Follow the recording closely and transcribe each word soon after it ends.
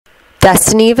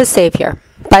Destiny of a Savior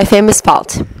by Famous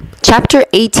Fault. Chapter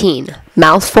 18,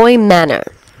 Malfoy Manor.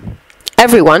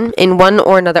 Everyone, in one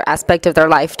or another aspect of their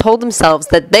life, told themselves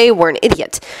that they were an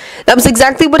idiot. That was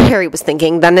exactly what Harry was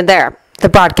thinking then and there. The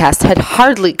broadcast had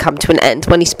hardly come to an end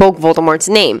when he spoke Voldemort's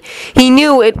name. He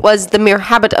knew it was the mere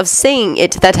habit of saying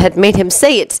it that had made him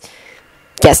say it.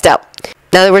 Yes, still.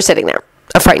 Now they were sitting there.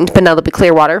 A frightened Penelope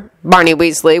Clearwater, Barney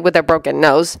Weasley with a broken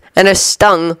nose, and a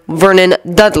stung Vernon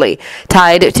Dudley,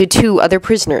 tied to two other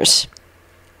prisoners.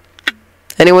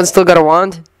 "Anyone still got a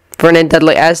wand?" Vernon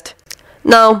Dudley asked.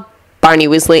 "No," Barney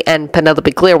Weasley and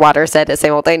Penelope Clearwater said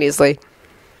simultaneously.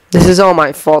 "This is all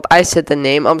my fault. I said the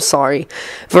name. I'm sorry."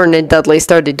 Vernon Dudley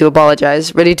started to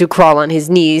apologize, ready to crawl on his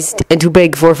knees and to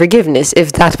beg for forgiveness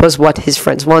if that was what his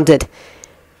friends wanted.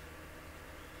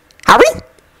 "Harry?"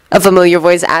 a familiar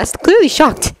voice asked, clearly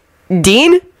shocked.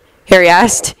 "Dean?" Harry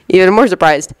asked, even more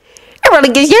surprised. "It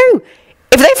really is you!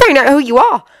 If they find out who you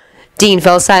are—" Dean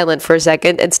fell silent for a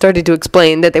second and started to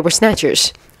explain that they were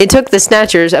Snatchers. It took the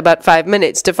Snatchers about 5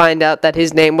 minutes to find out that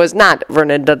his name was not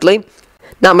Vernon Dudley.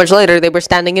 Not much later, they were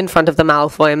standing in front of the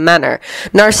Malfoy Manor.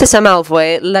 Narcissa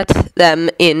Malfoy let them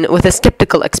in with a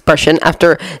skeptical expression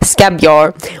after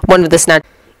Scabior, one of the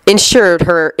Snatchers, assured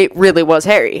her it really was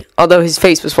Harry, although his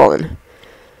face was swollen.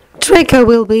 "Draco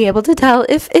will be able to tell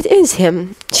if it is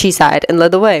him," she sighed and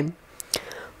led the way.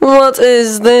 "What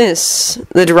is this?"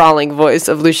 the drawling voice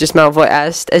of Lucius Malfoy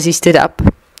asked as he stood up.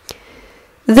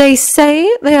 "They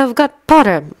say they have got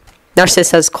Potter,"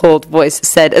 Narcissa's cold voice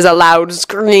said as a loud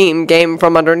scream came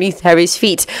from underneath Harry's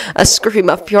feet, a scream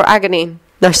of pure agony.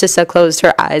 Narcissa closed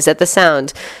her eyes at the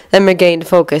sound, then regained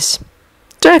focus.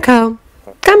 "Draco,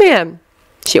 come here,"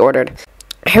 she ordered.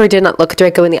 Harry did not look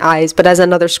Draco in the eyes, but as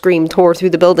another scream tore through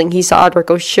the building, he saw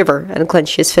Draco shiver and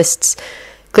clench his fists.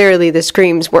 Clearly, the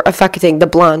screams were affecting the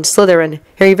blonde Slytherin.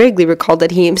 Harry vaguely recalled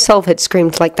that he himself had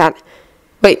screamed like that.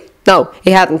 Wait, no, he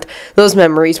hadn't. Those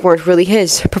memories weren't really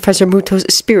his. Professor Muto's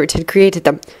spirit had created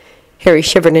them. Harry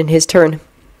shivered in his turn.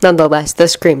 Nonetheless, the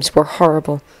screams were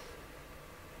horrible.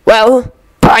 "Well,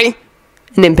 bye,"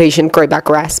 an impatient Greyback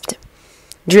rasped.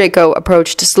 Draco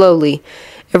approached slowly.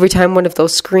 Every time one of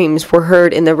those screams were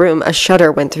heard in the room, a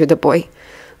shudder went through the boy.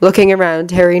 Looking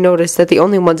around, Harry noticed that the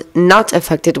only ones not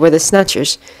affected were the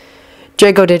Snatchers.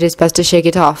 Draco did his best to shake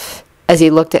it off, as he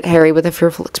looked at Harry with a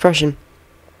fearful expression.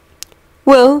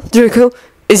 "Well, Draco,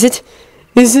 is it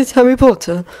Harry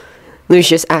Potter?"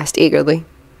 Lucius asked eagerly.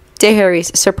 To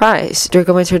Harry's surprise,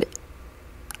 Draco answered,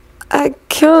 I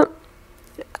can't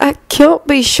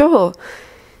be sure."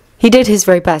 He did his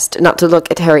very best not to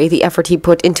look at Harry. The effort he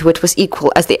put into it was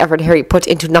equal as the effort Harry put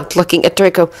into not looking at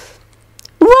Draco.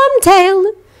 "Wormtail!"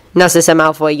 Narcissa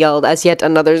Malfoy yelled as yet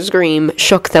another scream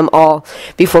shook them all,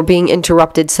 before being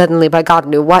interrupted suddenly by God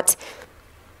knew what.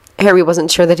 Harry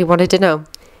wasn't sure that he wanted to know.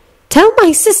 "Tell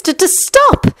my sister to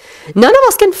stop! None of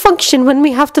us can function when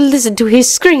we have to listen to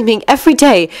his screaming every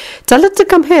day. Tell her to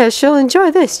come here. She'll enjoy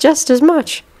this just as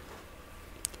much."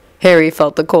 Harry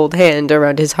felt the cold hand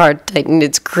around his heart tighten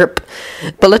its grip.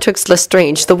 Bellatrix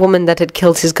Lestrange, the woman that had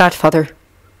killed his godfather.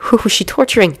 Who was she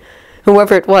torturing?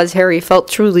 Whoever it was, Harry felt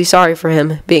truly sorry for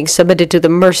him. Being submitted to the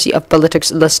mercy of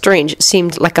Bellatrix Lestrange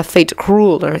seemed like a fate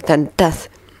crueler than death.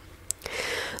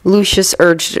 Lucius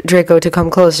urged Draco to come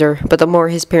closer, but the more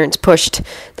his parents pushed,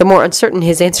 the more uncertain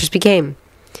his answers became.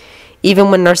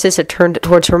 Even when Narcissa turned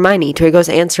towards Hermione, Draco's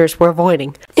answers were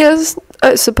avoiding. "Yes,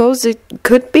 I suppose it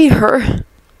could be her."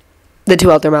 The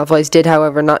two elder Malfoys did,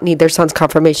 however, not need their son's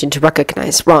confirmation to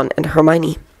recognize Ron and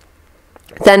Hermione.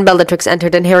 Then Bellatrix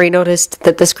entered, and Harry noticed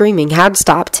that the screaming had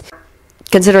stopped.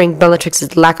 Considering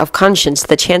Bellatrix's lack of conscience,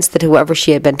 the chance that whoever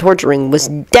she had been torturing was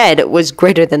dead was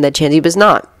greater than the chance he was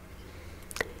not.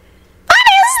 "What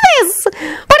is this?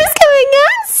 What is going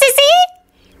on,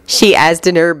 sissy?" she asked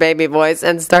in her baby voice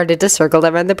and started to circle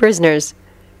around the prisoners.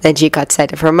 Then she caught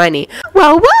sight of Hermione.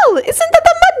 Well, isn't that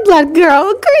the mudblood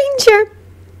girl, Granger?"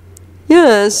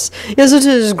 Yes, it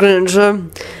is, Granger,"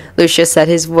 Lucius said,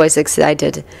 his voice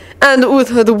excited. "And with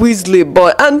her the Weasley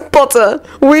boy, and Potter.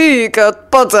 We got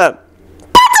Potter."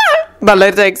 "Potter!"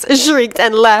 Bellatrix shrieked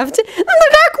and laughed. "The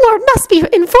Dark Lord must be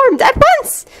informed at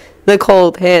once." The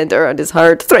cold hand around his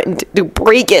heart threatened to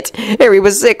break it. Harry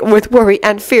was sick with worry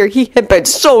and fear. He had been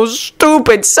so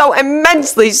stupid, so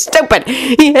immensely stupid.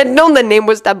 He had known the name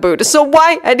was tabooed, so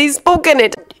why had he spoken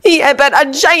it? He had been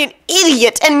a giant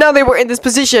idiot, and now they were in this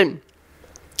position.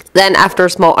 Then, after a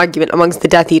small argument amongst the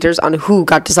Death Eaters on who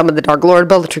got to summon the Dark Lord,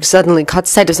 Bellatrix suddenly caught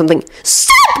sight of something.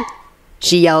 "Stop!"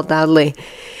 she yelled loudly.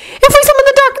 "If we summon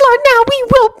the Dark Lord now, we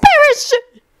will perish!"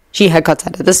 She had caught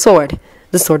sight of the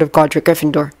sword of Godric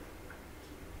Gryffindor.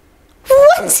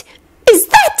 "What is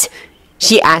that?"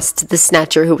 she asked the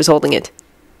snatcher who was holding it.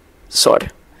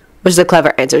 Sword, was the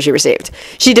clever answer she received.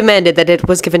 She demanded that it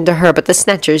was given to her, but the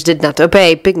snatchers did not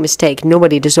obey. Big mistake.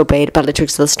 Nobody disobeyed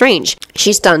Bellatrix Lestrange.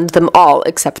 She stunned them all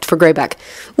except for Greyback.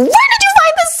 Where did you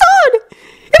find the sword?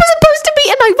 It was supposed to be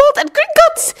in my vault at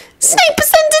Gringotts. Snape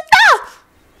sent it there.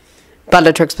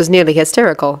 Bellatrix was nearly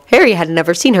hysterical. Harry had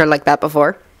never seen her like that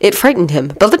before. It frightened him.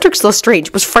 Bellatrix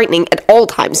Lestrange was frightening at all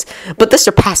times, but this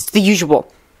surpassed the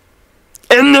usual.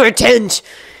 In their tent!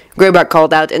 Greyback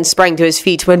called out and sprang to his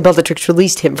feet when Bellatrix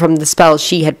released him from the spell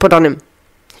she had put on him.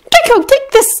 Draco,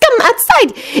 take this scum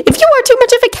outside! If you are too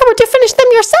much of a coward to finish them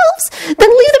yourselves,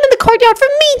 then leave them in the courtyard for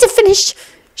me to finish!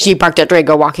 She barked at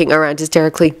Draco, walking around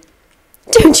hysterically.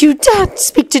 Don't you dare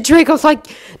speak to Draco like...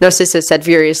 Narcissa said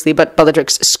furiously, but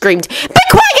Bellatrix screamed, Be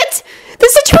quiet! The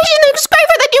situation is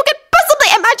graver than you can possibly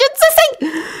imagine, Sissy!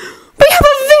 We have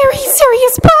a very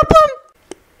serious problem!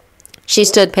 She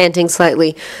stood panting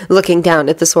slightly, looking down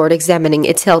at the sword, examining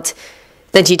its hilt.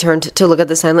 Then she turned to look at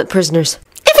the silent prisoners.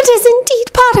 If it is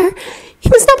indeed Potter, he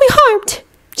must not be harmed,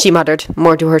 she muttered,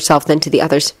 more to herself than to the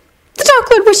others. The Dark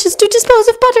Lord wishes to dispose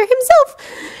of Potter himself,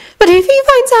 but if he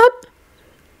finds out,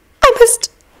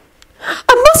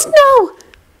 I must know.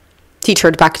 She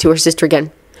turned back to her sister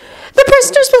again. The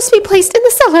prisoners must be placed in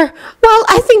the cellar while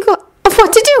I think of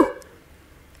what to do.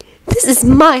 This is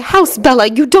my house, Bella.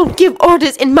 You don't give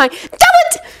orders in my... Damn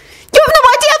it! You have no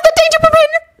idea of the danger we're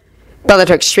in!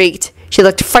 Bellatrix shrieked. She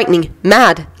looked frightening,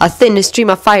 mad. A thin stream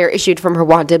of fire issued from her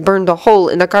wand and burned a hole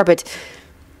in the carpet.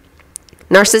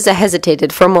 Narcissa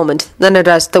hesitated for a moment, then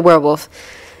addressed the werewolf.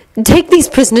 Take these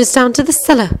prisoners down to the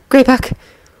cellar, Greyback.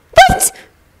 Wait!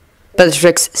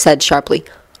 Bellatrix said sharply.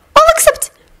 All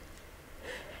except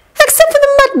for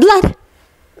the mud blood.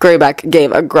 Greyback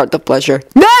gave a grunt of pleasure.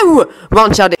 No!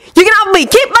 Ron shouted. You can have me!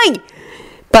 Keep me!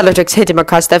 Bellatrix hit him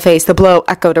across the face. The blow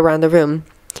echoed around the room.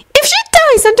 If she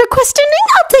dies under questioning,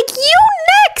 I'll take you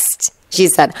next, she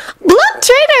said. Blood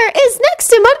traitor is next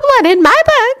to mudblood in my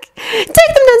book. Take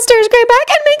them downstairs, Greyback,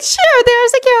 and make sure they are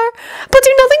secure, but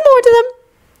do nothing more to them.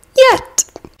 Yet.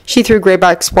 She threw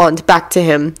Greyback's wand back to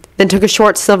him, then took a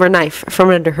short silver knife from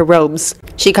under her robes.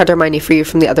 She cut Hermione free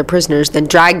from the other prisoners, then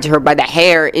dragged her by the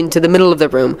hair into the middle of the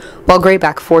room, while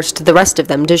Greyback forced the rest of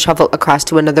them to shuffle across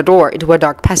to another door into a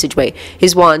dark passageway,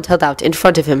 his wand held out in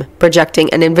front of him,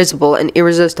 projecting an invisible and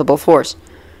irresistible force.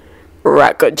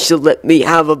 Reckon she'll let me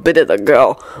have a bit of the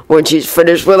girl when she's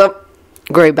finished with him,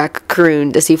 Greyback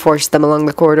crooned as he forced them along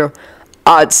the corridor.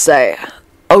 I'd say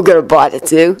I'm gonna bite it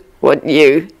too, wouldn't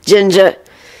you, Ginger?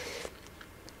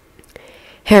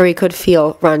 Harry could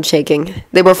feel Ron shaking.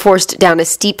 They were forced down a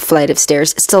steep flight of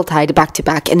stairs, still tied back to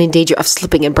back, and in danger of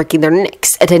slipping and breaking their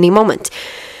necks at any moment.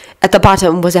 At the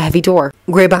bottom was a heavy door.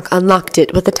 Greyback unlocked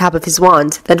it with the tap of his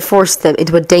wand, then forced them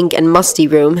into a dank and musty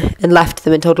room, and left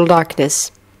them in total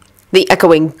darkness. The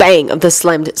echoing bang of the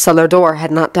slammed cellar door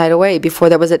had not died away before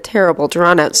there was a terrible,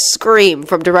 drawn-out scream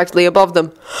from directly above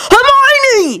them.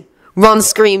 Hermione! Ron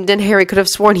screamed, and Harry could have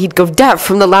sworn he'd go deaf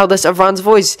from the loudness of Ron's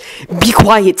voice. Be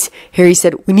quiet, Harry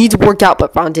said. We need to work out,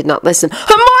 but Ron did not listen.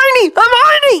 Hermione!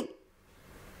 Hermione!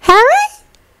 Harry?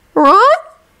 Ron?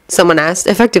 Someone asked,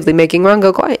 effectively making Ron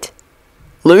go quiet.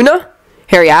 Luna?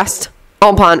 Harry asked,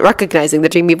 upon recognizing the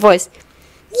dreamy voice.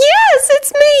 Yes,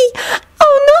 it's me.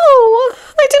 Oh, no.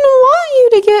 I didn't want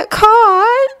you to get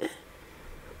caught.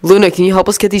 Luna, can you help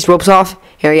us get these ropes off?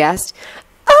 Harry asked.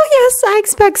 Oh, yes, I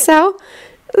expect so.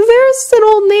 There's an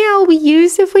old nail we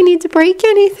use if we need to break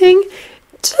anything.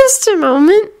 Just a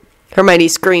moment. Hermione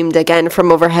screamed again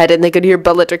from overhead, and they could hear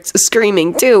Bellatrix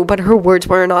screaming too, but her words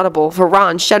were inaudible, for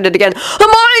Ron shouted again,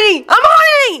 Hermione!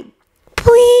 Hermione!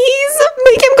 Please,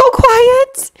 make him go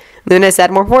quiet, Luna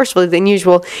said more forcefully than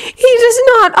usual. He does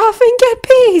not often get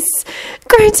peace.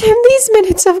 Grant him these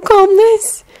minutes of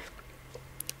calmness.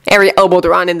 Harry elbowed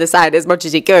Ron in the side as much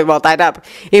as he could while tied up.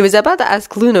 He was about to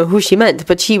ask Luna who she meant,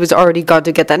 but she was already gone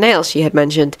to get the nail she had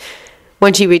mentioned.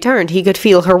 When she returned, he could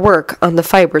feel her work on the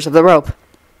fibers of the rope.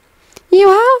 You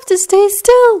have to stay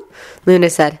still, Luna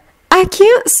said. I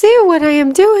can't see what I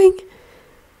am doing.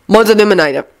 Mine's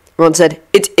illuminator, Ron said.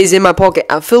 It is in my pocket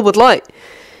and filled with light.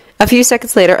 A few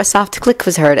seconds later, a soft click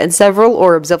was heard, and several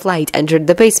orbs of light entered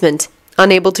the basement.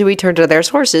 Unable to return to their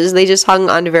sources, they just hung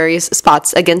on various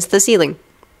spots against the ceiling.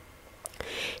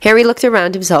 Harry looked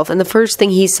around himself, and the first thing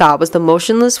he saw was the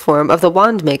motionless form of the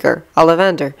wand maker,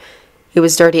 Ollivander. He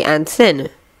was dirty and thin,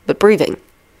 but breathing.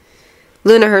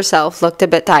 Luna herself looked a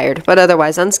bit tired, but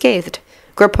otherwise unscathed.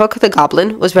 Griphook the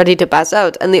goblin was ready to pass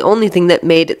out, and the only thing that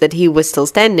made that he was still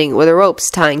standing were the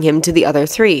ropes tying him to the other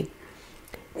three.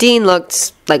 Dean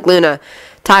looked, like Luna,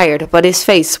 tired, but his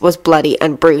face was bloody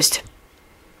and bruised.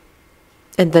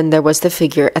 And then there was the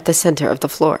figure at the center of the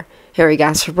floor. Harry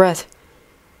gasped for breath.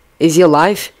 "Is he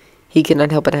alive?" he could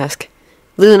not help but ask.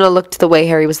 Luna looked the way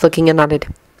Harry was looking and nodded.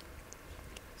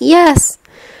 "Yes.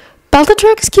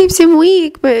 Bellatrix keeps him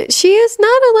weak, but she is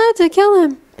not allowed to kill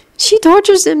him. She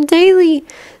tortures him daily,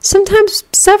 sometimes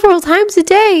several times a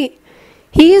day.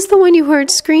 He is the one you heard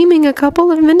screaming a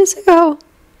couple of minutes ago."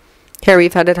 Harry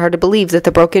found it hard to believe that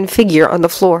the broken figure on the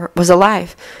floor was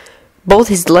alive. Both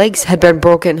his legs had been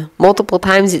broken. Multiple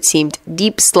times, it seemed.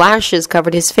 Deep slashes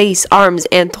covered his face, arms,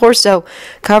 and torso,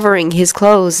 covering his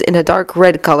clothes in a dark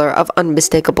red color of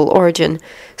unmistakable origin.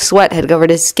 Sweat had covered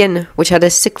his skin, which had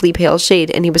a sickly pale shade,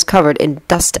 and he was covered in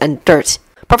dust and dirt.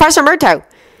 "Professor Murtaugh!"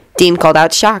 Dean called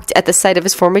out, shocked at the sight of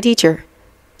his former teacher.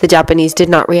 The Japanese did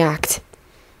not react.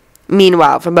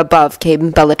 Meanwhile, from above came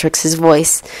Bellatrix's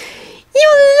voice. "You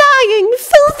lying,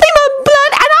 filthy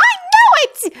mud-blood, and I know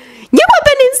it! You have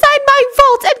been inside my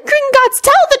vault, and Gringotts,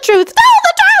 tell the truth! Tell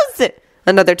the truth!"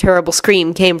 Another terrible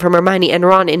scream came from Hermione, and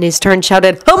Ron, in his turn,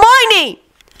 shouted, "Hermione!"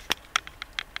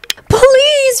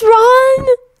 "Please, Ron,"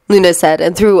 Luna said,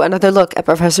 and threw another look at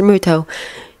Professor Murtaugh.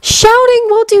 "Shouting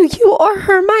won't do you or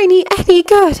Hermione any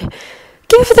good.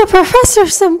 Give the professor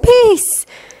some peace."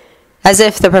 As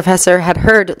if the professor had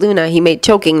heard Luna, he made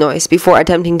choking noise before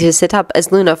attempting to sit up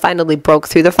as Luna finally broke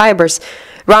through the fibers.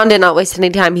 Ron did not waste any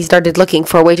time. He started looking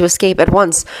for a way to escape at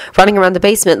once, running around the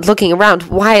basement, looking around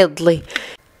wildly.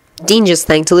 Dean just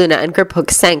thanked Luna, and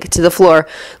Griphook sank to the floor.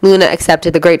 Luna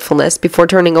accepted the gratefulness before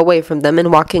turning away from them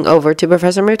and walking over to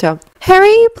Professor Murtaugh.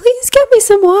 "Harry, please get me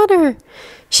some water,"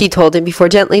 she told him before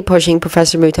gently pushing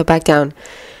Professor Murtaugh back down.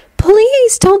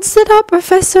 "Please don't sit up,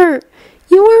 Professor.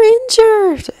 You are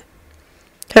injured."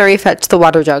 Harry fetched the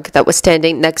water jug that was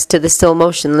standing next to the still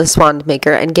motionless wand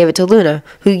maker and gave it to Luna,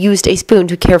 who used a spoon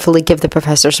to carefully give the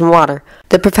professor some water.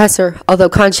 The professor, although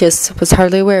conscious, was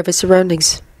hardly aware of his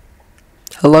surroundings.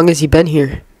 "How long has he been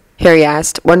here?" Harry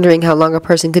asked, wondering how long a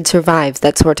person could survive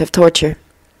that sort of torture.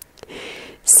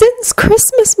 "Since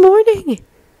Christmas morning.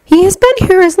 He has been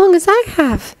here as long as I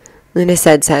have," Luna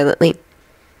said silently.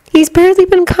 "He's barely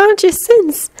been conscious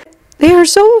since. They are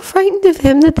so frightened of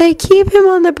him that they keep him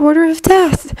on the border of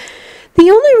death.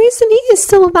 The only reason he is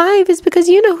still alive is because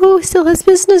you know who still has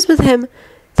business with him,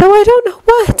 though I don't know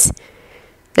what."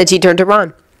 Then she turned to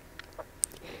Ron.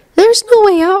 "There's no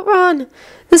way out, Ron.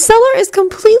 The cellar is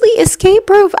completely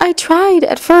escape-proof. I tried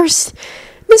at first.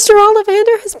 Mr.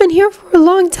 Ollivander has been here for a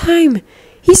long time.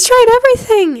 He's tried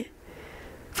everything."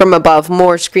 From above,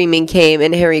 more screaming came,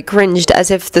 and Harry cringed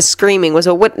as if the screaming was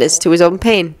a witness to his own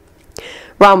pain.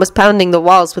 Ron was pounding the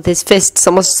walls with his fists,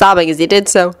 almost sobbing as he did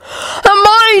so.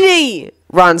 "Hermione!"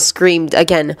 Ron screamed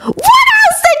again. "What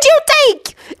else did you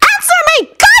take? Answer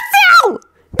me! God, no!"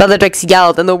 Bellatrix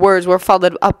yelled, and the words were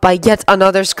followed up by yet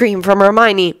another scream from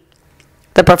Hermione.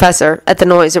 The professor, at the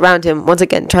noise around him, once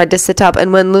again tried to sit up,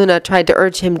 and when Luna tried to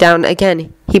urge him down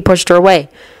again, he pushed her away.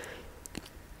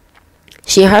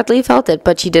 She hardly felt it,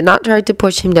 but she did not try to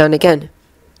push him down again.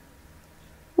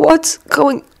 "What's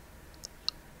going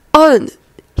on?"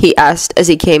 he asked as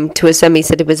he came to a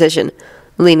semi-sitting position,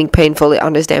 leaning painfully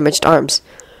on his damaged arms.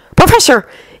 "Professor!"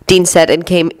 Dean said, and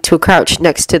came to a crouch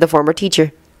next to the former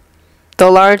teacher. The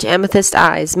large amethyst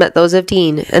eyes met those of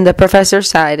Dean, and the professor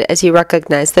sighed as he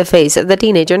recognized the face of the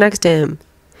teenager next to him.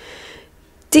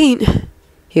 "Dean,"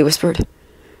 he whispered,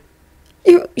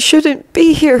 "you shouldn't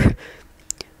be here.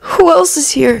 Who else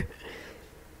is here?"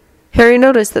 Harry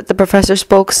noticed that the professor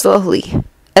spoke slowly,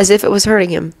 as if it was hurting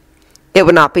him. It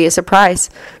would not be a surprise.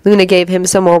 Luna gave him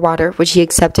some more water, which he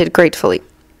accepted gratefully.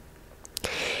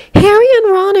 "Harry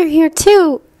and Ron are here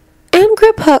too, and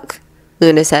Griphook,"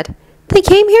 Luna said. "They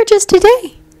came here just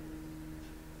today."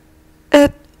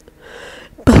 "At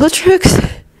Bellatrix?"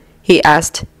 he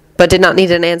asked, but did not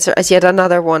need an answer as yet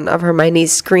another one of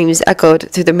Hermione's screams echoed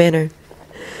through the manor.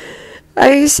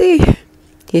 "I see,"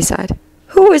 he sighed.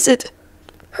 "Who is it?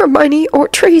 Hermione or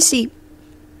Tracy?"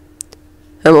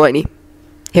 "Hermione,"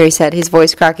 Harry said, his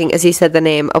voice cracking as he said the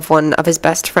name of one of his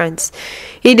best friends.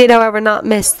 He did, however, not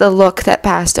miss the look that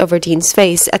passed over Dean's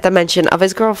face at the mention of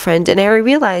his girlfriend, and Harry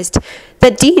realized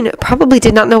that Dean probably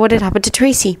did not know what had happened to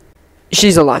Tracy.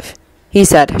 "She's alive," he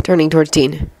said, turning towards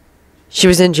Dean. "She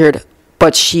was injured,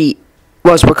 but she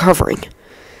was recovering."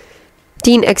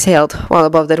 Dean exhaled, while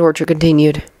above the torture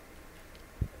continued.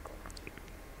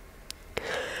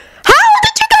 "How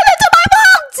did you get into my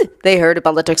vault?" they heard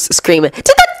Bellatrix scream. "Did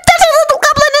the little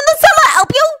goblin in the cellar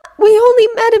help you?" "We only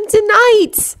met him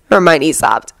tonight," Hermione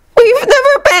sobbed. "We've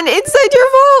never been inside your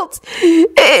vault.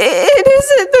 It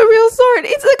isn't the real sword.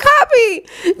 It's a copy.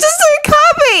 Just a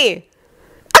copy."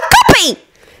 "A copy!"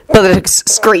 Bellatrix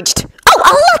screeched. "Oh,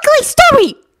 a likely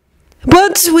story!"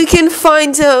 But we can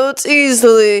find out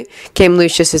easily, came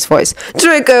Lucius's voice.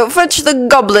 Draco, fetch the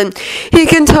goblin. He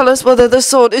can tell us whether the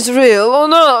sword is real or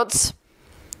not.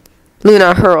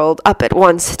 Luna hurled up at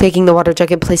once, taking the water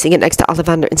jug and placing it next to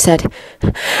Ollivander, and said,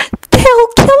 "They'll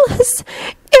kill us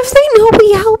if they know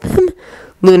we help him,"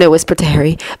 Luna whispered to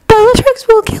Harry. "Bellatrix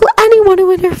will kill anyone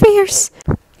who interferes."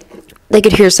 They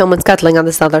could hear someone scuttling on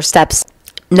the cellar steps.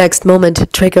 Next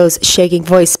moment, Draco's shaking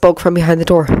voice spoke from behind the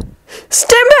door.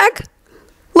 "Stand back!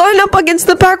 Line up against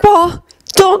the back wall!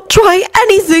 Don't try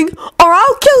anything, or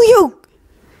I'll kill you!"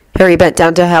 Harry bent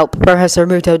down to help Professor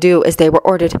Muto do as they were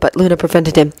ordered, but Luna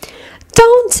prevented him.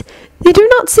 "Don't! They do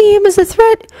not see him as a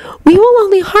threat. We will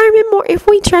only harm him more if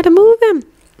we try to move him."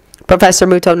 Professor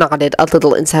Muto nodded a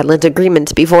little in silent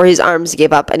agreement before his arms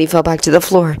gave up and he fell back to the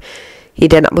floor. He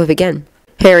did not move again.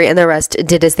 Harry and the rest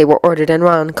did as they were ordered, and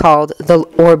Ron called the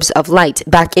orbs of light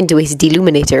back into his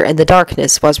deluminator, and the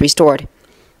darkness was restored.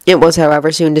 It was,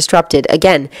 however, soon disrupted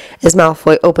again as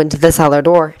Malfoy opened the cellar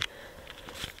door,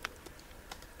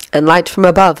 and light from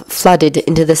above flooded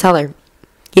into the cellar.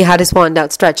 He had his wand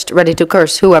outstretched, ready to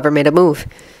curse whoever made a move.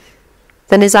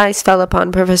 Then his eyes fell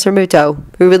upon Professor Muto,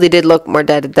 who really did look more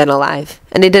dead than alive,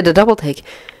 and he did a double take.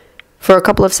 For a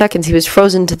couple of seconds he was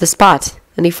frozen to the spot,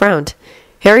 and he frowned.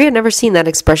 Harry had never seen that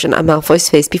expression on Malfoy's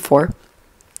face before.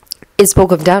 It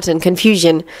spoke of doubt and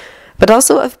confusion, but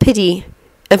also of pity,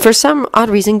 and for some odd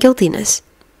reason, guiltiness.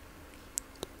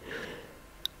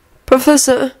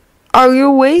 "Professor, are you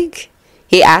awake?"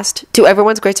 he asked, to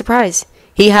everyone's great surprise.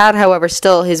 He had, however,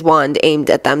 still his wand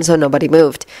aimed at them, so nobody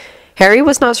moved. Harry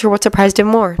was not sure what surprised him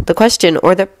more, the question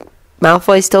or that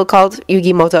Malfoy still called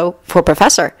Yugi Muto for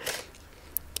Professor.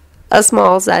 A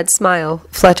small, sad smile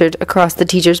fluttered across the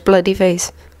teacher's bloody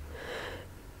face.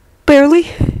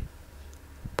 "Barely?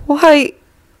 Why?"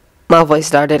 Malfoy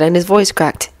started, and his voice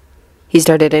cracked. He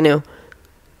started anew.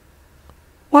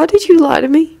 "Why did you lie to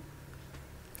me?"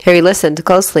 Harry listened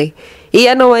closely. He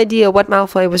had no idea what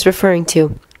Malfoy was referring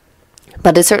to,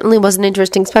 but it certainly was an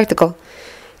interesting spectacle.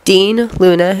 Dean,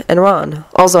 Luna, and Ron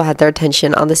also had their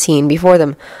attention on the scene before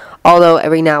them, although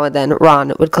every now and then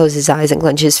Ron would close his eyes and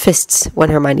clench his fists when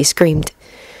Hermione screamed.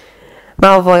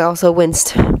 Malfoy also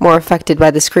winced, more affected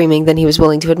by the screaming than he was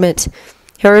willing to admit.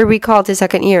 Harry recalled his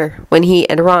second year, when he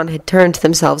and Ron had turned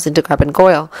themselves into Crabbe and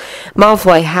Goyle.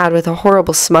 Malfoy had, with a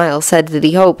horrible smile, said that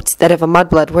he hoped that if a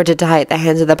mudblood were to die at the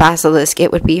hands of the basilisk,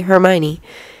 it would be Hermione.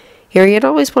 Harry had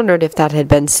always wondered if that had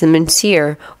been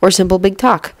sincere or simple big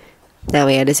talk. Now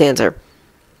he had his answer.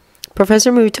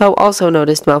 Professor Muto also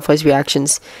noticed Malfoy's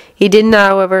reactions. He did,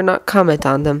 however, not comment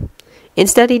on them.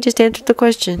 Instead, he just answered the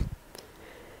question.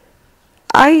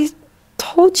 "I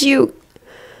told you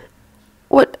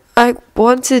what I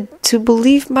wanted to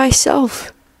believe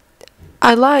myself.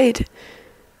 I lied,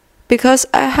 because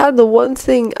I had the one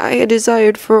thing I had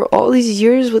desired for all these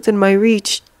years within my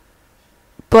reach,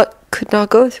 but could not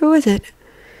go through with it.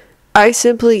 I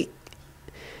simply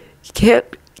can't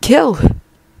kill."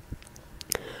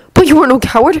 "But you are no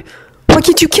coward. Why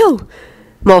can't you kill?"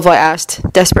 Malfoy asked,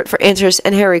 desperate for answers,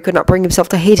 and Harry could not bring himself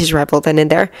to hate his rival then and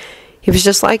there. He was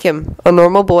just like him, a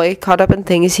normal boy caught up in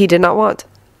things he did not want.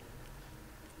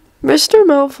 "Mr.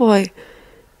 Malfoy,"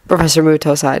 Professor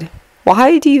Muto sighed,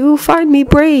 "why do you find me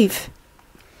brave?"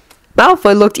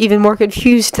 Malfoy looked even more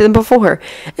confused than before,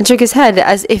 and shook his head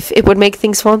as if it would make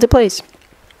things fall into place.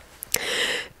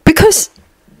 Because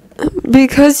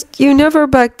you never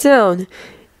backed down.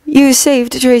 You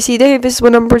saved Tracy Davis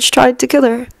when Umbridge tried to kill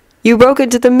her. You broke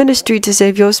into the ministry to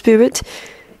save your spirit.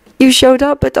 You showed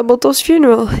up at Dumbledore's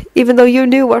funeral, even though you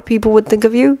knew what people would think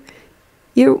of you.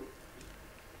 You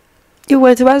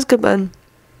went to Azkaban.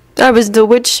 I was the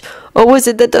witch or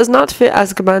wizard that does not fit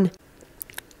Azkaban.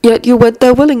 Yet you went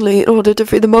there willingly in order to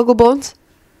free the Muggleborns.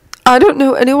 I don't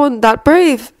know anyone that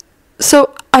brave.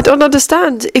 So I don't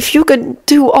understand. If you can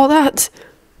do all that,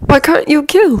 why can't you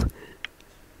kill?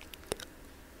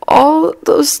 All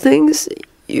those things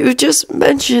you just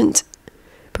mentioned,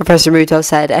 Professor Muto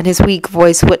said, and his weak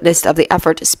voice witnessed of the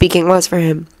effort speaking was for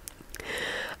him.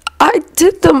 I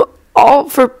did them all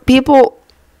for people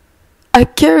I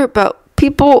care about,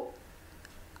 people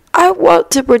I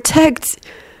want to protect.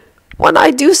 When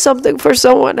I do something for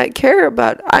someone I care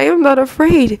about, I am not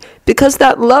afraid, because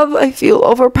that love I feel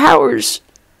overpowers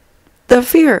the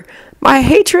fear. My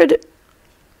hatred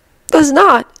does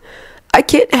not. I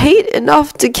can't hate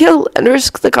enough to kill and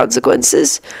risk the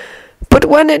consequences. But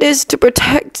when it is to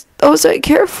protect those I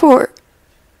care for,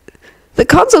 the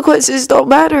consequences don't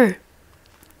matter.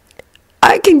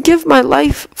 I can give my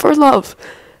life for love,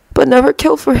 but never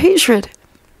kill for hatred.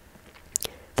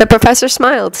 The professor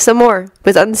smiled some more,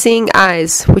 with unseeing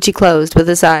eyes, which he closed with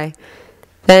a sigh.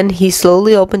 Then he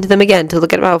slowly opened them again to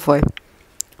look at Malfoy.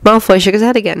 Malfoy shook his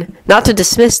head again, not to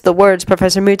dismiss the words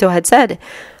Professor Muto had said,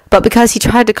 but because he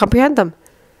tried to comprehend them.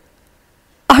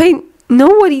 I know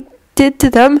what he did to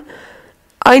them.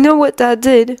 I know what Dad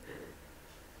did.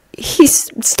 He's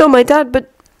still my dad,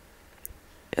 but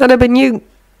had I been you,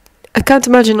 I can't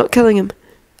imagine not killing him.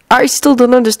 I still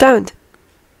don't understand.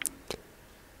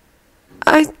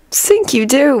 I think you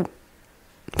do,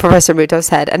 Professor Muto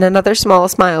said, and another small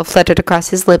smile fluttered across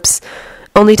his lips,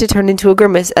 only to turn into a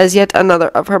grimace as yet another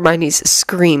of Hermione's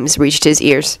screams reached his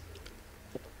ears.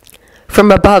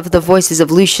 From above, the voices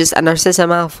of Lucius and Narcissa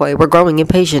Malfoy were growing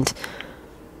impatient.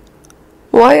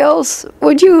 Why else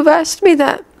would you have asked me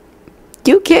that?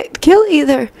 You can't kill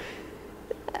either.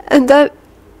 And that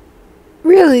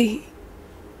really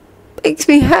makes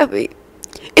me happy.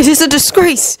 It is a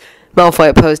disgrace, Malfoy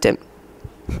opposed him.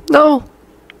 No,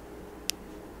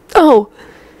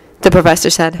 the professor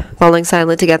said, falling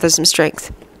silent to gather some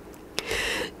strength.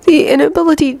 The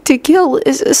inability to kill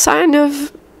is a sign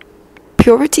of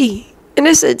purity,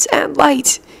 innocence, and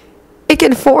light. It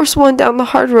can force one down the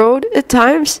hard road at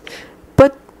times,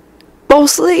 but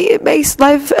mostly it makes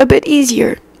life a bit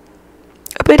easier,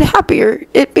 a bit happier.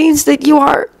 It means that you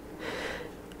are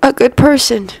a good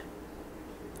person,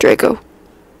 Draco,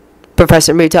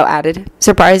 Professor Muto added,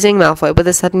 surprising Malfoy with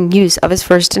a sudden use of his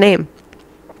first name.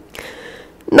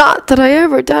 Not that I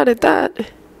ever doubted that.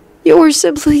 You were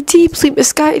simply deeply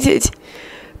misguided.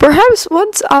 Perhaps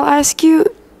once I'll ask you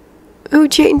who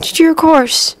changed your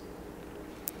course.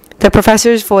 The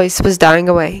professor's voice was dying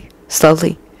away,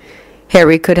 slowly.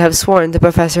 Harry could have sworn the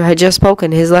professor had just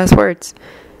spoken his last words.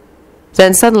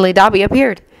 Then suddenly Dobby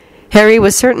appeared. Harry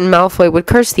was certain Malfoy would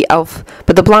curse the elf,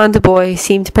 but the blonde boy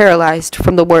seemed paralyzed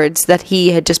from the words that he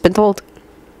had just been told.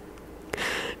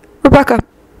 Rebecca,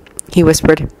 he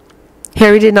whispered.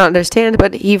 Harry did not understand,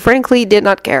 but he frankly did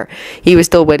not care. He was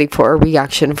still waiting for a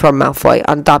reaction from Malfoy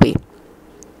on Dobby.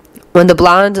 When the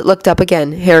blonde looked up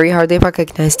again, Harry hardly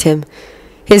recognized him.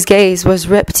 His gaze was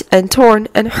ripped and torn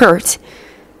and hurt.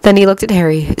 Then he looked at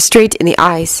Harry, straight in the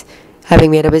eyes,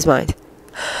 having made up his mind.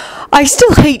 I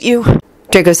still hate you,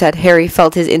 Draco said. Harry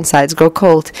felt his insides grow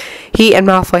cold. He and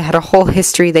Malfoy had a whole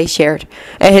history they shared,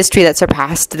 a history that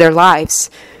surpassed their lives.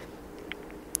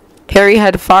 Harry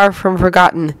had far from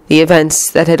forgotten the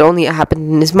events that had only happened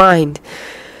in his mind.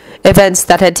 Events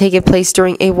that had taken place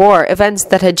during a war, events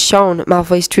that had shown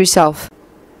Malfoy's true self.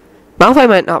 Malfoy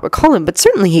might not recall him, but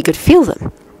certainly he could feel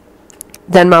them.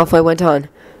 Then Malfoy went on.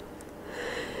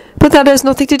 But that has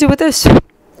nothing to do with this.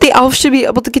 The elf should be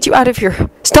able to get you out of here.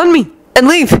 Stun me, and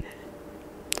leave.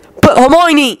 But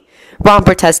Hermione! Ron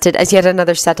protested as yet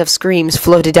another set of screams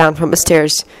floated down from the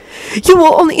stairs. You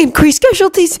will only increase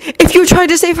casualties if you try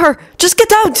to save her. Just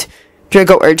get out,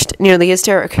 Draco urged, nearly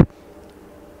hysteric.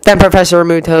 Then Professor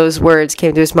Muto's words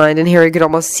came to his mind, and Harry could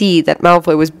almost see that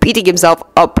Malfoy was beating himself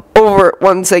up over it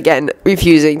once again,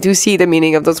 refusing to see the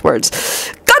meaning of those words.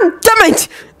 God damn it!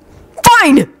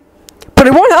 Fine! But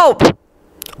it won't help!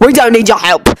 We don't need your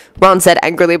help, Ron said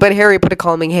angrily, but Harry put a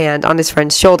calming hand on his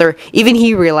friend's shoulder. Even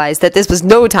he realized that this was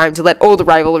no time to let old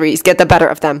rivalries get the better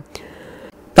of them.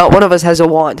 Not one of us has a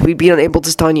wand. We'd be unable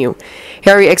to stun you,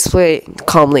 Harry explained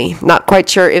calmly, not quite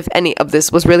sure if any of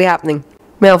this was really happening.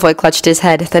 Malfoy clutched his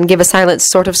head, then gave a silent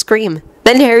sort of scream.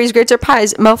 Then, to Harry's great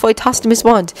surprise, Malfoy tossed him his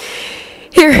wand.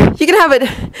 Here, you can have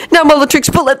it. Now Bellatrix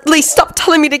will at least stop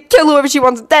telling me to kill whoever she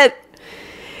wants dead.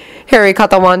 Harry caught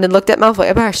the wand and looked at Malfoy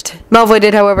abashed. Malfoy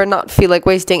did, however, not feel like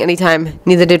wasting any time.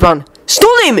 Neither did Ron.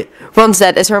 Stun him! Ron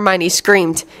said as Hermione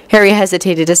screamed. Harry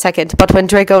hesitated a second, but when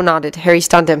Draco nodded, Harry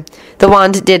stunned him. The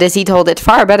wand did as he told it,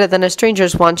 far better than a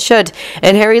stranger's wand should,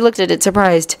 and Harry looked at it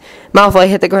surprised. Malfoy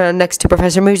hit the ground next to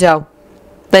Professor Muto.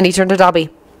 Then he turned to Dobby.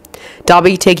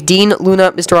 Dobby, take Dean,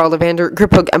 Luna, Mr. Ollivander,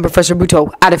 Griphook, and Professor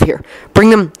Muto out of here. Bring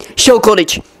them. Show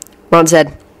Quidditch, Ron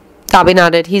said. Dobby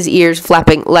nodded, his ears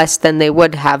flapping less than they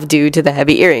would have due to the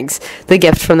heavy earrings, the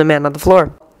gift from the man on the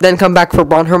floor. Then come back for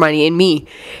Ron, Hermione, and me,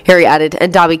 Harry added,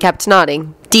 and Dobby kept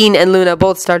nodding. Dean and Luna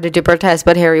both started to protest,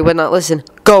 but Harry would not listen.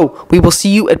 Go, we will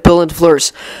see you at Bill and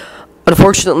Fleur's.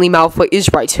 Unfortunately, Malfoy is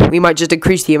right. We might just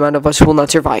increase the amount of us who will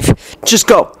not survive. Just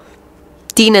go.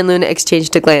 Dean and Luna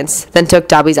exchanged a glance, then took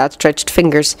Dobby's outstretched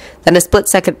fingers. Then a split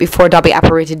second before Dobby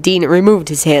apparated Dean removed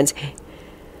his hands.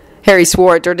 Harry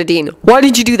swore at Dean. Why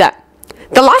did you do that?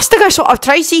 The last thing I saw of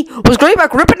Tracy was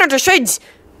Greyback ripping her to shreds.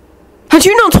 Had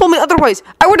you not told me otherwise,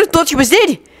 I would have thought she was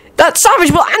dead. That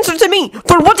savage will answer to me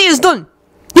for what he has done.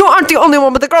 You aren't the only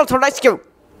one with the girl to rescue.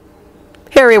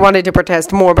 Harry wanted to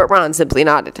protest more, but Ron simply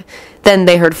nodded. Then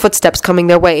they heard footsteps coming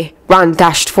their way. Ron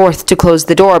dashed forth to close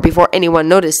the door before anyone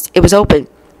noticed it was open.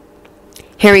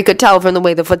 Harry could tell from the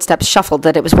way the footsteps shuffled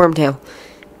that it was Wormtail.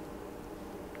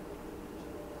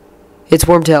 "It's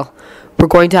Wormtail. We're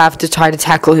going to have to try to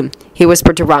tackle him," he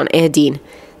whispered to Ron and Dean.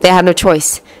 They had no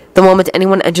choice. The moment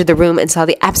anyone entered the room and saw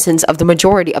the absence of the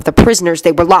majority of the prisoners,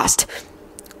 they were lost.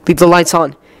 "Leave the lights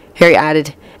on," Harry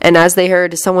added, and as they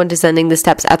heard someone descending the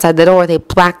steps outside the door, they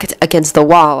backed against the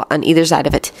wall on either side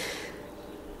of it.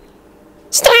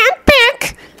 "Stand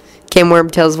back," came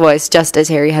Wormtail's voice, just as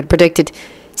Harry had predicted.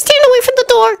 "Stand away from the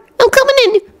door. I'm coming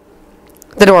in."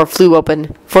 The door flew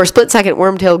open. For a split second,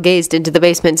 Wormtail gazed into the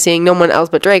basement, seeing no one else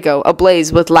but Draco,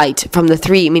 ablaze with light from the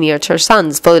 3 miniature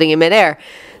suns floating in midair.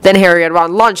 Then Harry and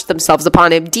Ron launched themselves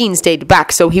upon him. Dean stayed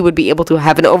back so he would be able to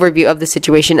have an overview of the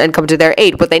situation and come to their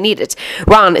aid when they needed.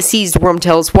 Ron seized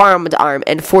Wormtail's warmed arm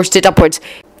and forced it upwards.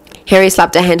 Harry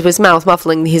slapped a hand to his mouth,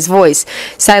 muffling his voice.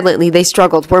 Silently, they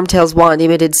struggled. Wormtail's wand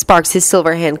emitted sparks. His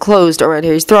silver hand closed around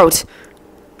Harry's throat.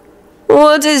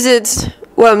 "What is it,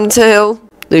 Wormtail?"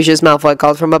 Lucius Malfoy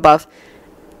called from above.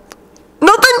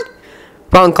 "Nothing!"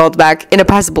 Ron called back, in a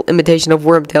passable imitation of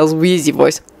Wormtail's wheezy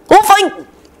voice. "All fine!"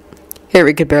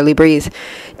 Harry could barely breathe.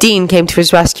 Dean came to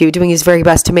his rescue, doing his very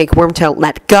best to make Wormtail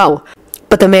let go.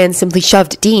 But the man simply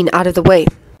shoved Dean out of the way.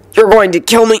 "You're going to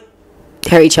kill me!"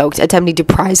 Harry choked, attempting to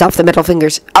prise off the metal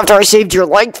fingers. "After I saved your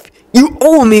life? You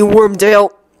owe me,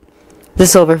 Wormtail!" The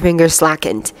silver fingers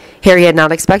slackened. Harry had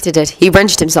not expected it. He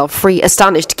wrenched himself free,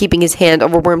 astonished, keeping his hand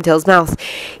over Wormtail's mouth.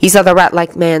 He saw the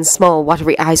rat-like man's small,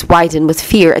 watery eyes widen with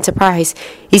fear and surprise.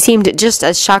 He seemed just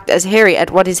as shocked as Harry at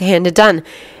what his hand had done,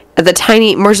 at the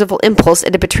tiny, merciful impulse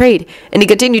it had betrayed, and he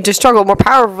continued to struggle more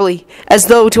powerfully, as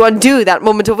though to undo that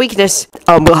moment of weakness.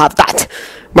 We'll have that,"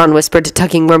 Ron whispered,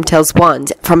 tugging Wormtail's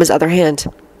wand from his other hand.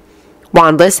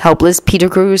 Wandless, helpless,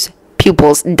 Pettigrew's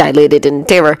pupils dilated in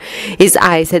terror. His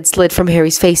eyes had slid from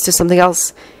Harry's face to something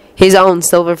else. His own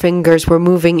silver fingers were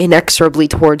moving inexorably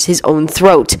towards his own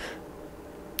throat.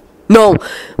 "No!"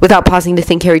 Without pausing to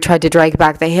think, Harry tried to drag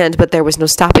back the hand, but there was no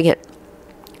stopping it.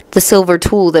 The silver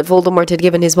tool that Voldemort had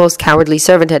given his most cowardly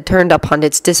servant had turned upon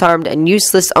its disarmed and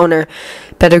useless owner.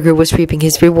 Pettigrew was reaping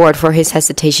his reward for his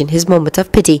hesitation, his moment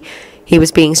of pity. He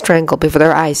was being strangled before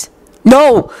their eyes.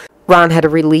 "No!" Ron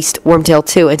had released Wormtail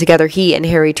too, and together he and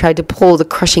Harry tried to pull the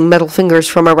crushing metal fingers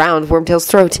from around Wormtail's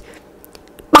throat.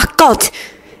 "My God!"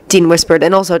 Dean whispered,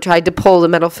 and also tried to pull the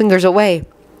metal fingers away.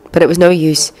 But it was no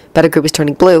use. Pettigrew was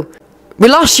turning blue.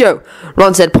 "Relatio!"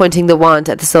 Ron said, pointing the wand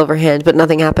at the silver hand, but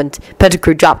nothing happened.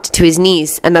 Pettigrew dropped to his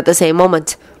knees, and at the same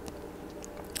moment,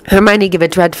 Hermione gave a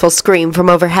dreadful scream from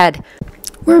overhead.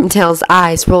 Wormtail's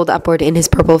eyes rolled upward in his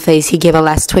purple face. He gave a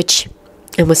last twitch,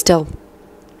 and was still.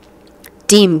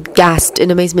 Dean gasped in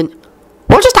amazement.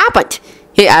 "What just happened?"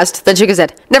 he asked, then shook his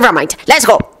head. "Never mind, let's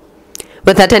go!"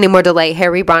 Without any more delay,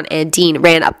 Harry, Ron, and Dean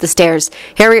ran up the stairs.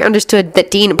 Harry understood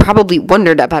that Dean probably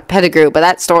wondered about Pettigrew, but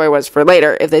that story was for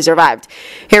later, if they survived.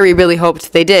 Harry really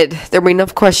hoped they did. There were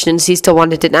enough questions he still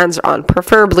wanted an answer on,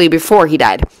 preferably before he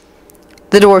died.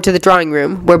 The door to the drawing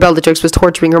room, where Bellatrix was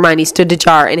torturing Hermione, stood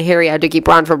ajar, and Harry had to keep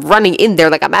Ron from running in there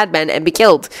like a madman and be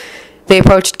killed. They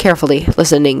approached carefully,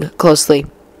 listening closely.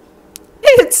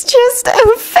 "It's just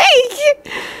a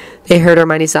fake!" They heard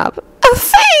Hermione sob. "A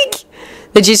fake!"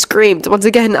 Then she screamed, once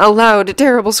again, a loud,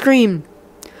 terrible scream.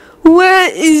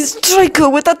 "Where is Draco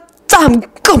with that damn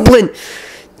goblin?"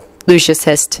 Lucius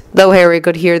hissed, though Harry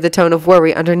could hear the tone of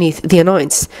worry underneath the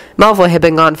annoyance. Malfoy had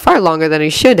been gone far longer than he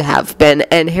should have been,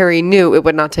 and Harry knew it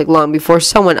would not take long before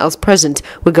someone else present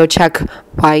would go check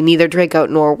why neither Draco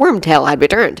nor Wormtail had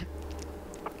returned.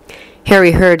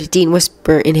 Harry heard Dean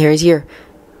whisper in Harry's ear,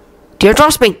 "Do you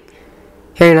trust me?"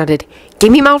 Harry nodded.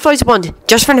 "Give me Malfoy's wand,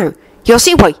 just for now. You'll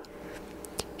see why."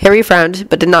 Harry frowned,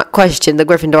 but did not question the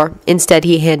Gryffindor. Instead,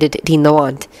 he handed Dean the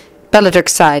wand.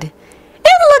 Bellatrix sighed.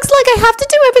 "It looks like I have to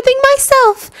do everything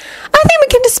myself. I think we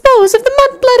can dispose of the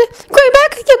mudblood.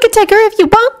 Greyback, you can take her if you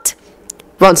want."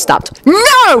 Ron stopped.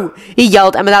 "No!" he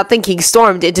yelled, and without thinking,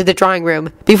 stormed into the drawing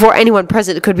room. Before anyone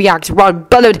present could react, Ron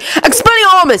bellowed,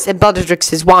 "Expelliarmus!" and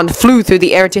Bellatrix's wand flew through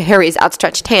the air to Harry's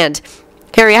outstretched hand.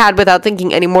 Harry had, without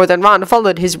thinking any more than Ron,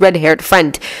 followed his red-haired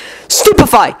friend.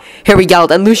 "Stupefy!" Harry yelled,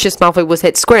 and Lucius Malfoy was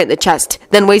hit square in the chest.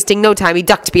 Then, wasting no time, he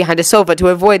ducked behind a sofa to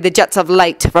avoid the jets of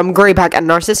light from Greyback and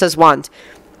Narcissa's wand.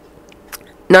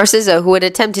 Narcissa, who had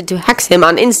attempted to hex him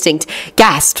on instinct,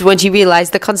 gasped when she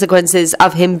realized the consequences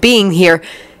of him being here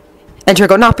and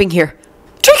Draco not being here.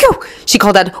 "Draco!" she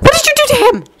called out. "What did you do to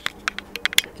him?"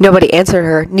 Nobody answered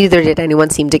her, neither did anyone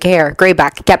seem to care.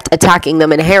 Greyback kept attacking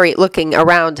them, and Harry, looking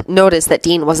around, noticed that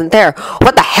Dean wasn't there.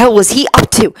 What the hell was he up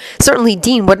to? Certainly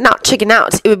Dean would not chicken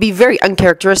out. It would be very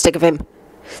uncharacteristic of him.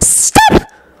 "Stop!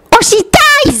 Or she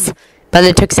dies!"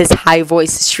 Bellatrix's high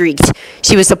voice shrieked.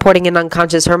 She was supporting an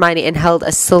unconscious Hermione and held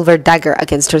a silver dagger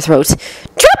against her throat.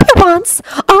 "Drop your wands,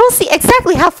 or I'll see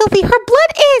exactly how filthy her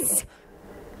blood is!"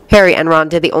 Harry and Ron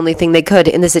did the only thing they could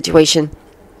in the situation.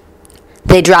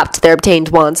 They dropped their obtained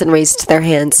wands and raised their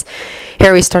hands.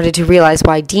 Harry started to realize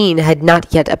why Dean had not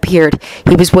yet appeared.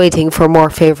 He was waiting for a more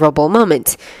favorable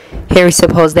moment. Harry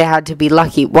supposed they had to be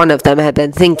lucky one of them had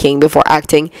been thinking before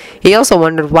acting. He also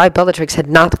wondered why Bellatrix had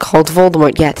not called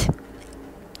Voldemort yet.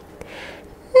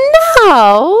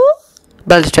 "No,"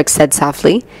 Bellatrix said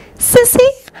softly. "Sissy,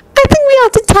 I think we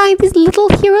ought to tie these little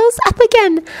heroes up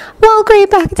again, while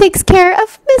Greyback takes care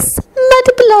of Miss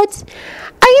Mudblood.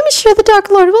 I am sure the Dark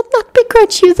Lord will not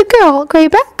begrudge you the girl,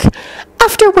 Greyback,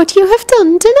 after what you have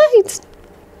done tonight."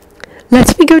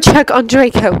 "Let me go check on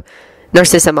Draco,"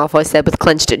 Narcissa Malfoy said with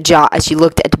clenched jaw as she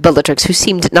looked at Bellatrix, who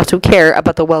seemed not to care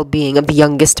about the well-being of the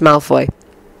youngest Malfoy.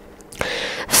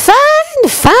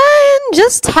 Fine,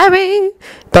 just Harry,"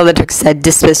 Bellatrix said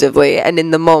dismissively, and in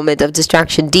the moment of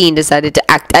distraction, Dean decided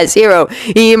to act as hero.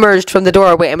 He emerged from the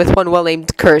doorway, and with one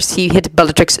well-aimed curse, he hit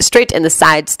Bellatrix straight in the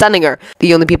side, stunning her.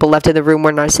 The only people left in the room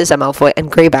were Narcissa Malfoy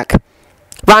and Greyback.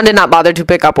 Ron did not bother to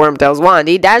pick up Wormtail's wand.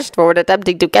 He dashed forward,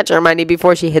 attempting to catch Hermione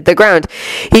before she hit the ground.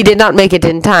 He did not make it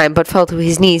in time, but fell to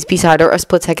his knees beside her a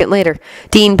split second later.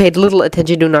 Dean paid little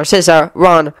attention to Narcissa,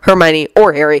 Ron, Hermione,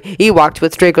 or Harry. He walked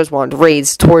with Draco's wand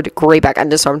raised toward Greyback and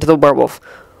disarmed the werewolf.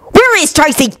 "Where is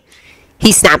Tracy?"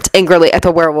 he snapped angrily at the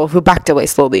werewolf, who backed away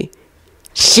slowly.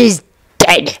 "She's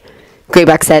dead,"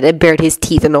 Greyback said, and bared his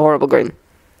teeth in a horrible grin.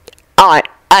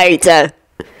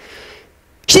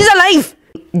 She's alive!"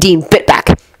 Dean bit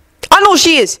back. "I know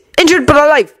she is. Injured but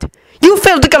alive. You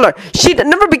failed to kill her. She'd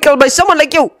never be killed by someone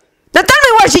like you. Now tell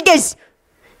me where she is!"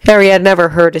 Harry had never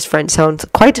heard his friend sound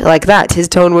quite like that. His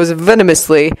tone was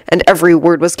venomously, and every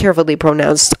word was carefully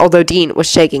pronounced, although Dean was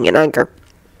shaking in anger.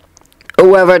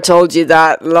 "Whoever told you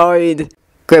that lied,"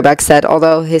 Greyback said,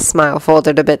 although his smile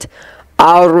faltered a bit.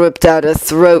 "I ripped out her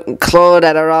throat and clawed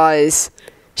at her eyes.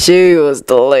 She was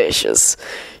delicious.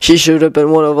 She should have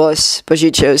been one of us, but she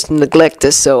chose to neglect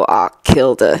us, so I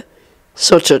killed her.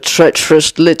 Such a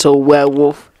treacherous little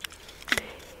werewolf."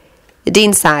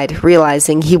 Dean sighed,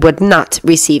 realizing he would not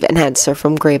receive an answer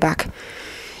from Greyback.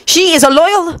 "She is a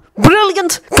loyal,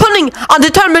 brilliant, cunning, and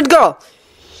determined girl.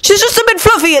 She's just a bit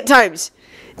fluffy at times,"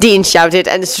 Dean shouted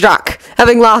and struck.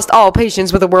 Having lost all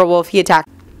patience with the werewolf, he attacked.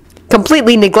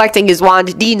 Completely neglecting his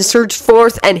wand, Dean surged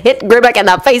forth and hit Greyback in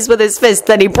the face with his fist.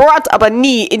 Then he brought up a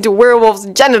knee into Werewolf's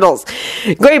genitals.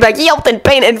 Greyback yelped in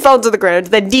pain and fell to the ground.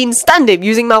 Then Dean stunned him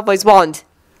using Malfoy's wand.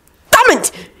 "Damn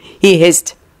it!" he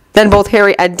hissed. Then both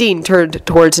Harry and Dean turned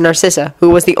towards Narcissa, who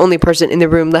was the only person in the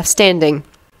room left standing.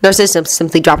 Narcissa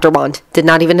simply dropped her wand, did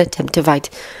not even attempt to fight.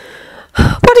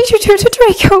 "What did you do to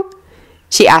Draco?"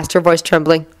 she asked, her voice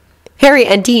trembling. Harry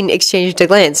and Dean exchanged a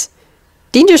glance.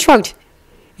 Dean just shrugged.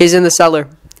 "He's in the cellar,"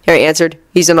 Harry answered.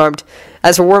 "He's unarmed.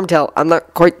 As for Wormtail, I'm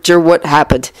not quite sure what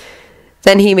happened."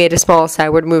 Then he made a small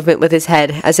sideward movement with his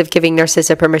head, as if giving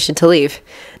Narcissa permission to leave.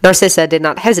 Narcissa did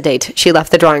not hesitate. She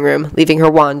left the drawing room, leaving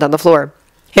her wand on the floor.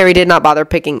 Harry did not bother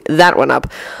picking that one up,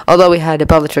 although he had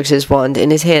Bellatrix's wand in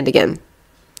his hand again.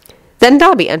 Then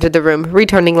Dobby entered the room,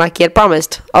 returning like he had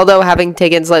promised, although having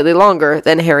taken slightly longer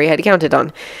than Harry had counted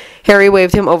on. Harry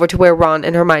waved him over to where Ron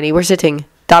and Hermione were sitting.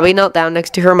 Dobby knelt down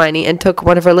next to Hermione and took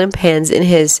one of her limp hands in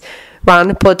his.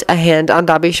 Ron put a hand on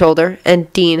Dobby's shoulder,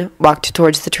 and Dean walked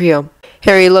towards the trio.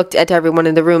 Harry looked at everyone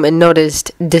in the room and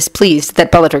noticed, displeased,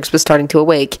 that Bellatrix was starting to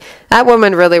awake. That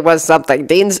woman really was something.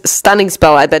 Dean's stunning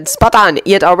spell had been spot on,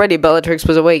 yet already Bellatrix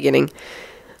was awakening.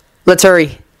 "Let's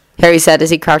hurry," Harry said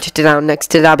as he crouched down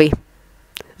next to Dobby.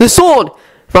 "The sword!"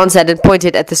 Ron said and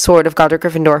pointed at the sword of Godric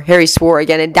Gryffindor. Harry swore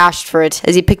again and dashed for it.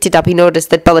 As he picked it up, he noticed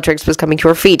that Bellatrix was coming to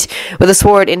her feet. With the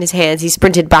sword in his hands, he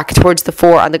sprinted back towards the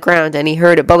four on the ground, and he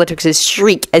heard Bellatrix's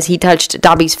shriek as he touched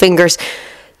Dobby's fingers.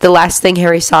 The last thing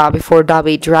Harry saw before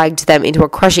Dobby dragged them into a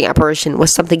crushing apparition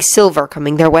was something silver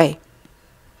coming their way.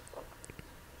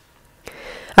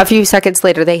 A few seconds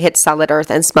later, they hit solid earth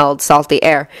and smelled salty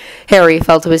air. Harry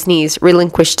fell to his knees,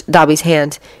 relinquished Dobby's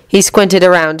hand. He squinted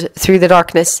around through the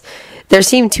darkness. There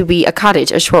seemed to be a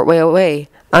cottage a short way away,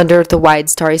 under the wide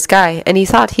starry sky, and he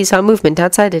thought he saw movement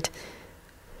outside it.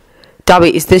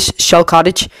 "Dobby, is this Shell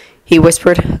Cottage?" he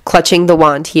whispered, clutching the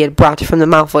wand he had brought from the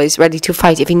Malfoys, ready to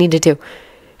fight if he needed to.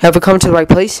 "Have we come to the right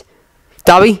place?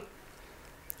 Dobby?"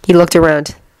 He looked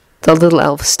around. The little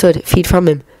elf stood feet from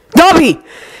him. "Dobby!"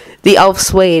 The elf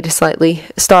swayed slightly,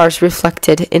 stars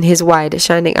reflected in his wide,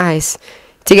 shining eyes.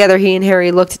 Together he and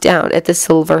Harry looked down at the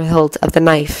silver hilt of the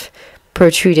knife,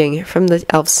 protruding from the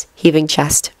elf's heaving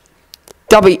chest.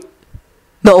 "Dobby!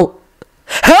 No!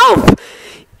 Help!"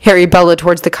 Harry bellowed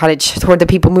towards the cottage, toward the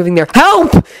people moving there.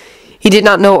 Help! He did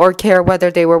not know or care whether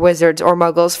they were wizards or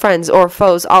muggles, friends or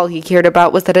foes. All he cared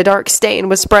about was that a dark stain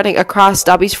was spreading across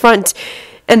Dobby's front,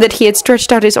 and that he had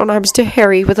stretched out his own arms to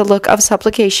Harry with a look of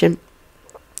supplication.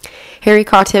 Harry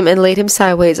caught him and laid him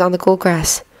sideways on the cool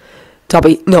grass.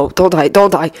 Dobby, no, don't die,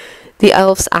 don't die. The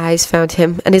elf's eyes found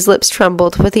him, and his lips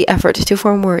trembled with the effort to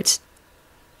form words.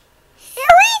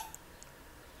 Harry?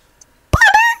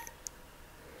 Potter?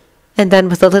 And then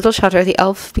with a little shudder the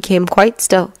elf became quite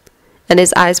still, and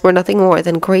his eyes were nothing more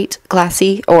than great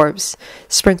glassy orbs,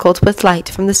 sprinkled with light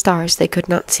from the stars they could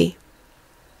not see.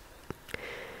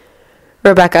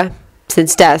 Rebecca,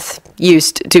 since death,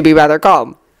 used to be rather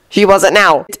calm. She wasn't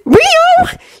now.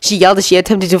 Rio! She yelled as she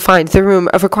attempted to find the room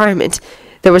of requirement.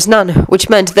 There was none, which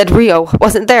meant that Rio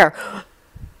wasn't there.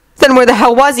 Then where the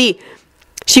hell was he?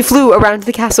 She flew around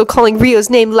the castle, calling Rio's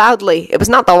name loudly. It was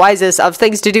not the wisest of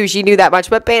things to do, she knew that much,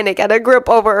 but panic had a grip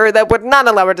over her that would not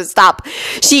allow her to stop.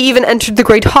 She even entered the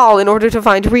great hall in order to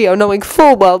find Rio, knowing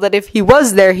full well that if he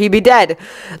was there, he'd be dead.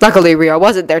 Luckily, Rio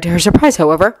wasn't there. To her surprise,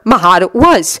 however, Mahad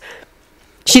was.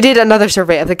 She did another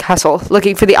survey of the castle,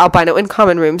 looking for the albino in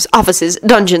common rooms, offices,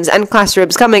 dungeons, and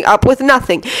classrooms, coming up with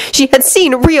nothing. She had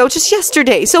seen Rio just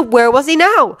yesterday, so where was he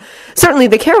now? Certainly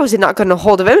the Carrows had not gotten a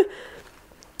hold of him.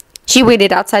 She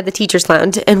waited outside the teacher's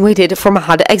lounge and waited for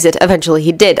Mahad to exit. Eventually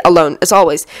he did, alone as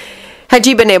always. Had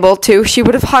she been able to, she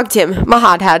would have hugged him.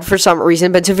 Mahad had, for some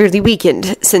reason, been severely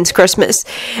weakened since Christmas,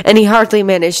 and he hardly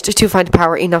managed to find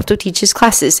power enough to teach his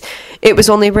classes. It was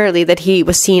only rarely that he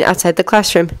was seen outside the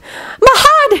classroom.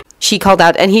 Mahad! She called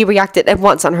out, and he reacted at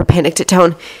once on her panicked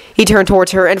tone. He turned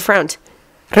towards her and frowned.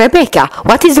 Rebecca,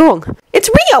 what is wrong? It's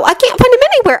Rio! I can't find him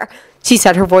anywhere! She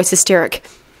said, her voice hysteric.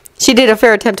 She did a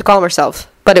fair attempt to calm herself,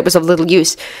 but it was of little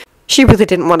use. She really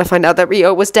didn't want to find out that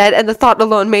Rio was dead, and the thought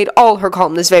alone made all her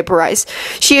calmness vaporize.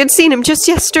 She had seen him just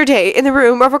yesterday in the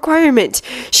room of requirement.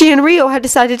 She and Rio had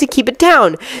decided to keep it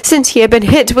down. Since he had been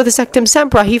hit with a Sectum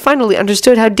Sempra, he finally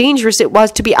understood how dangerous it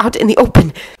was to be out in the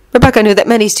open. Rebecca knew that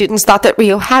many students thought that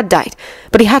Rio had died,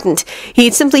 but he hadn't. He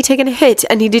had simply taken a hit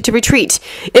and needed to retreat.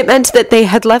 It meant that they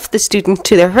had left the students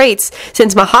to their fates,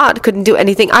 since Mahad couldn't do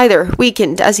anything either,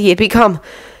 weakened as he had become.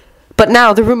 But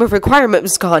now the room of requirement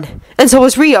was gone, and so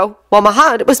was Rio, while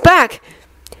Mahad was back.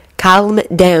 Calm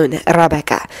down,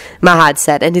 Rebecca, Mahad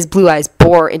said, and his blue eyes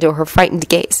bore into her frightened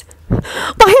gaze. Why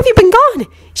have you been gone?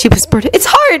 She whispered. It's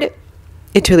hard.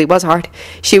 It truly was hard.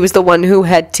 She was the one who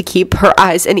had to keep her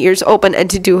eyes and ears open and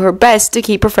to do her best to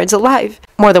keep her friends alive.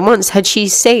 More than once had she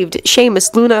saved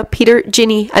Seamus, Luna, Peter,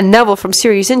 Ginny, and Neville from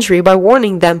serious injury by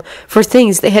warning them for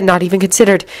things they had not even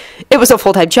considered. It was a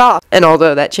full-time job, and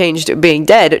although that changed being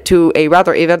dead to a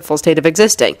rather eventful state of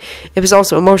existing, it was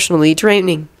also emotionally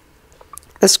draining.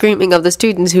 The screaming of the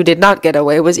students who did not get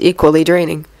away was equally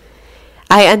draining.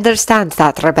 I understand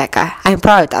that, Rebecca. I'm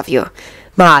proud of you,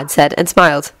 Mahad said and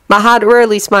smiled. Mahad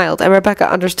rarely smiled, and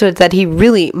Rebecca understood that he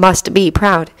really must be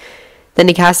proud. Then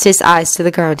he cast his eyes to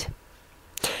the ground.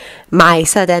 My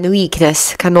sudden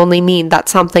weakness can only mean that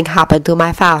something happened to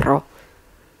my pharaoh.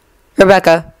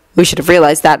 Rebecca, who should have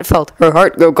realized that, felt her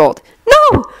heart go cold.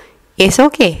 No! It's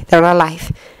okay. They're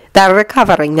alive. They're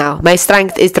recovering now. My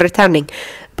strength is returning,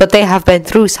 but they have been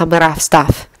through some rough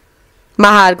stuff.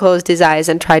 Mahad closed his eyes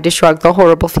and tried to shrug the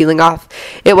horrible feeling off.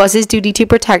 It was his duty to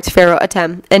protect Pharaoh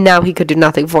Atem, and now he could do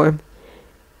nothing for him.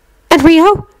 And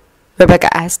Rio?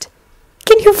 Rebecca asked.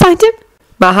 Can you find him?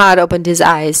 Mahad opened his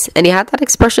eyes, and he had that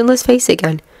expressionless face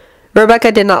again.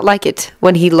 Rebecca did not like it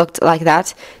when he looked like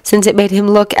that, since it made him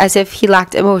look as if he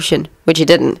lacked emotion, which he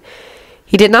didn't.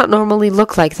 He did not normally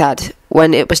look like that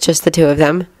when it was just the two of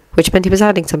them, which meant he was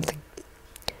hiding something.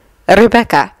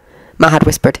 Rebecca, Mahad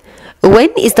whispered,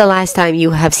 when is the last time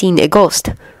you have seen a ghost,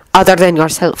 other than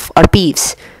yourself or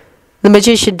Peeves? The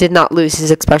magician did not lose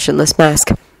his expressionless mask.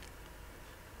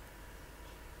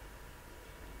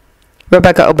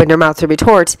 Rebecca opened her mouth to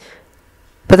retort,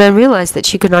 but then realized that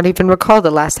she could not even recall the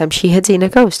last time she had seen a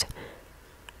ghost.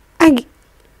 I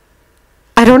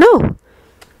don't know,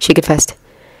 she confessed.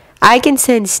 I can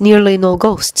sense nearly no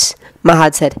ghosts,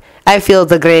 Mahad said. I feel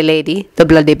the Grey Lady, the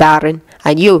Bloody Baron,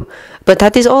 and you, but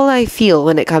that is all I feel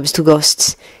when it comes to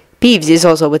ghosts. Peeves is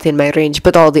also within my range,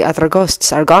 but all the other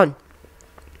ghosts are gone.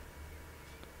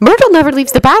 Myrtle never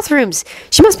leaves the bathrooms.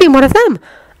 She must be one of them.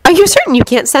 Are you certain you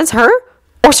can't sense her?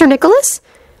 Or Sir Nicholas?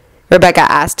 Rebecca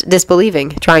asked, disbelieving,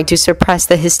 trying to suppress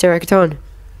the hysteric tone.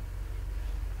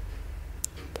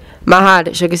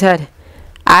 Mahad shook his head.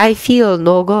 I feel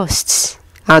no ghosts,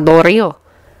 and no Rio.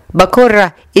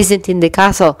 Bakura isn't in the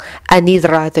castle, and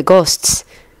neither are the ghosts.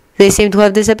 They seem to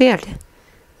have disappeared.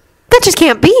 That just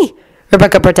can't be,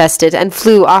 Rebecca protested and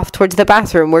flew off towards the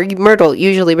bathroom where Myrtle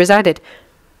usually resided.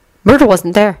 Myrtle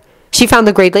wasn't there. She found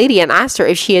the Great Lady and asked her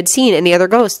if she had seen any other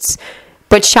ghosts.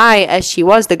 But shy as she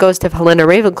was, the ghost of Helena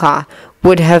Ravenclaw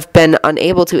would have been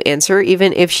unable to answer,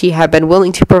 even if she had been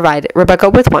willing to provide Rebecca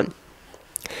with one.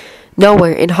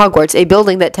 Nowhere in Hogwarts, a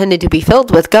building that tended to be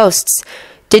filled with ghosts,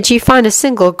 did she find a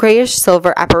single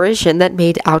grayish-silver apparition that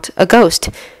made out a ghost.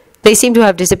 They seemed to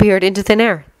have disappeared into thin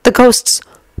air. The ghosts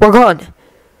were gone.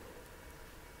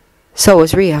 So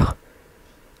was Rio.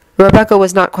 Rebecca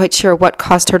was not quite sure what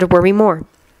caused her to worry more,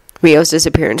 Rio's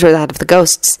disappearance or that of the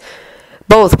ghosts.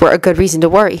 Both were a good reason to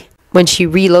worry. When she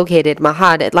relocated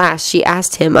Mahad at last, she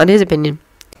asked him on his opinion.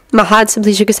 Mahad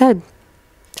simply shook his head.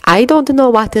 I don't know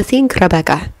what to think,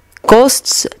 Rebecca.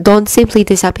 Ghosts don't simply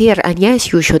disappear, and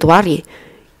yes, you should worry.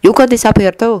 You could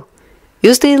disappear too.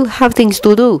 You still have things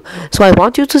to do, so I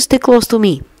want you to stay close to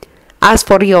me. As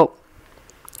for Rio,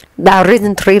 there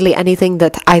isn't really anything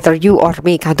that either you or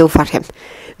me can do for him.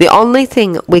 The only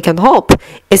thing we can hope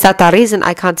is that the reason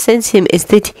I can't sense him is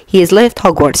that he has left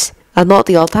Hogwarts, and not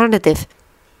the alternative.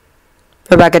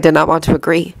 Rebecca did not want to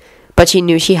agree, but she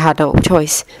knew she had no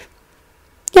choice.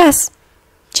 Yes,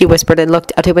 she whispered and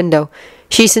looked out a window.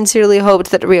 She sincerely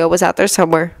hoped that Rio was out there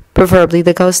somewhere, preferably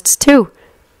the ghosts too.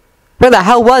 Where the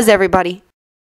hell was everybody?